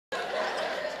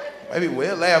Maybe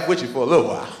we'll laugh with you for a little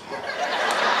while.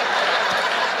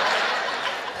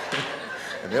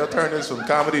 And they'll turn this from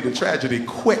comedy to tragedy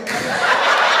quick.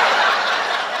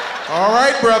 All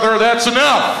right, brother, that's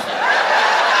enough.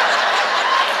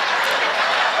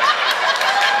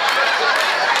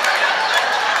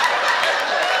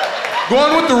 Go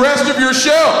on with the rest of your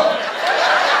show.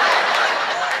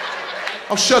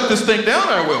 I'll shut this thing down,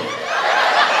 I will.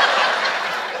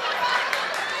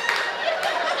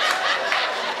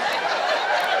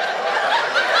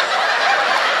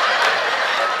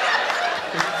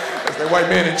 That's that white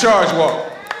man in charge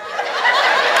walk.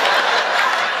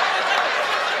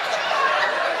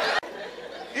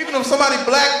 Even if somebody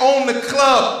black owned the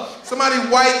club, somebody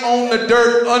white owned the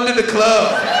dirt under the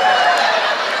club.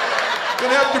 You're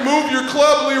gonna have to move your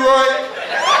club, Leroy.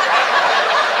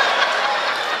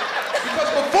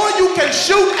 Because before you can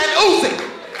shoot an Uzi,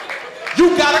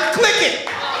 you gotta click it.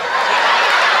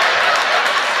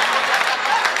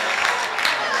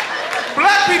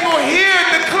 Black people hear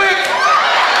the click.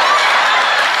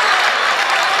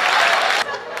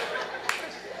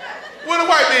 What a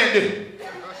white man do?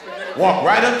 Walk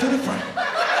right up to the front.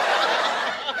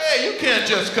 Hey, you can't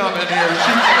just come in here and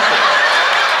shoot.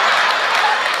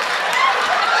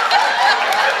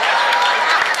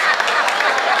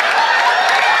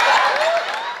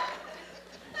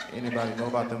 Anybody know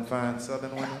about them fine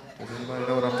southern women? Does anybody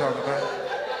know what I'm talking about?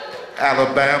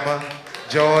 Alabama,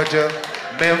 Georgia,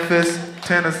 Memphis,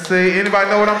 Tennessee. Anybody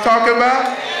know what I'm talking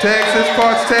about? Texas,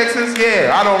 parts Texas?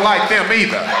 Yeah, I don't like them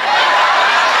either.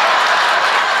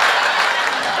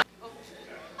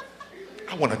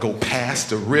 I want to go past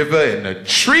the river and the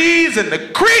trees and the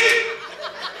creek.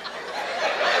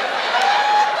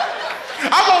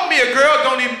 I want me a girl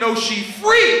don't even know she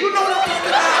free. You know what I'm talking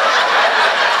about?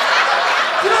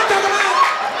 You know what I'm talking about?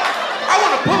 I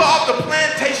want to pull her off the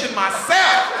plantation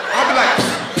myself. I'll be like,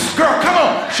 girl, come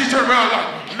on. She turned around like,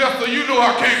 Lester, you know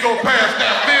I can't go past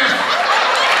that fence.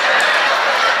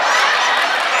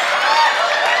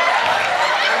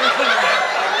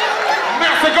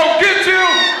 Lester, go get you.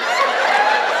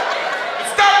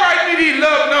 Stop writing me these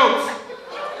love notes.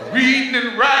 Reading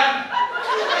and writing.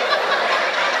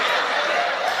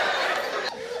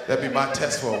 That'd be my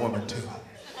test for a woman, too.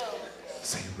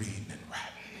 Say reading and writing.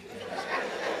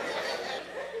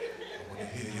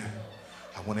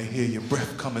 I want to hear your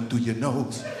breath coming through your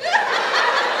nose.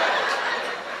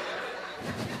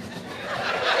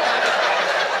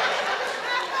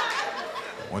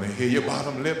 I want to hear your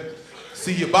bottom lip.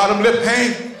 See your bottom lip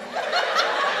hang.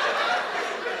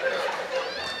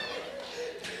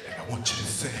 And I want you to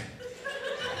say,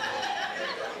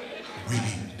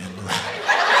 reading and writing.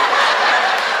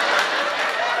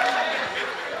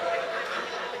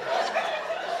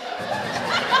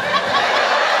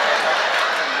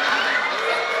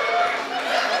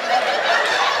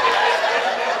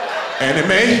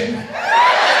 Anime?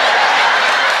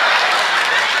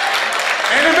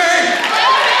 Anime?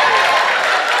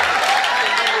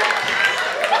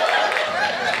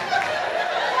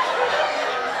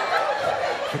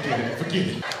 Forget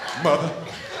it, mother.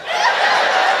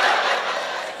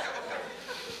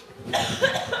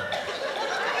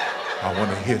 I want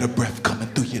to hear the breath coming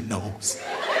through your nose.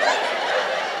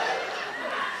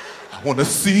 I want to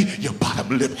see your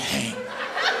bottom lip hang.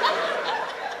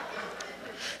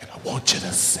 I want you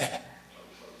to say,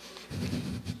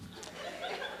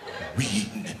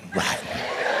 reading and writing.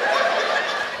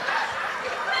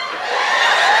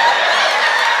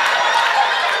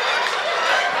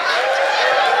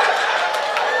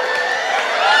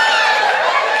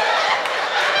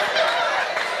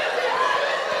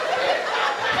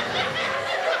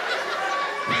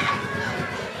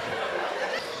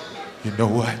 You know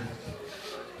what?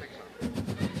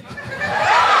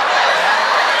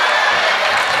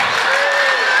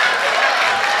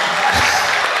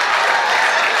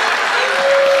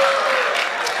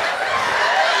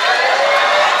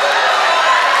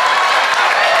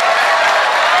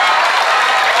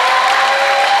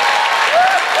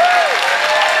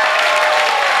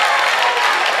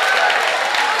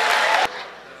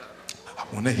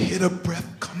 I want to hear the breath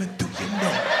coming through your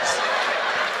nose.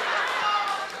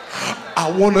 I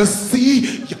want to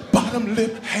see your bottom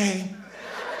lip hang.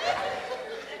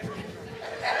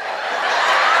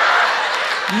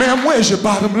 Ma'am, where's your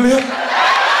bottom lip?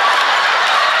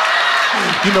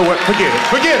 You know what? Forget it.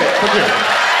 Forget it. Forget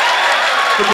it.